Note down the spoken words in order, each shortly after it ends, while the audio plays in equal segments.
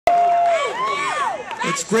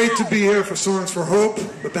It's great to be here for Songs for Hope,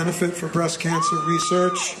 the benefit for breast cancer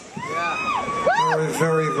research. We're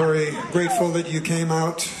very, very grateful that you came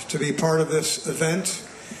out to be part of this event,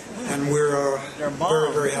 and we're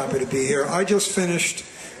very, very happy to be here. I just finished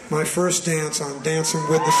my first dance on Dancing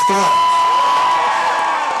with the Stars.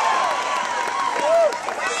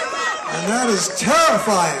 And that is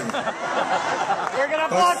terrifying. We're gonna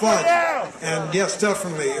block fun. You. And yes,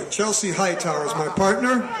 definitely. Chelsea Hightower is my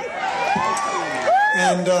partner.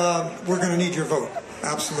 And we're going to need your vote.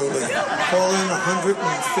 Absolutely. Call in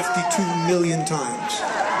 152 million times.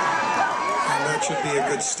 And that should be a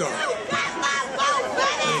good start.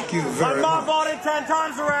 Thank you very much. My mom voted 10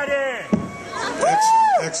 times already.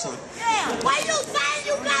 Excellent, excellent. Why you saying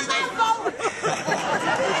you got my vote?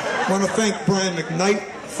 I want to thank Brian McKnight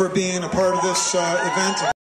for being a part of this event.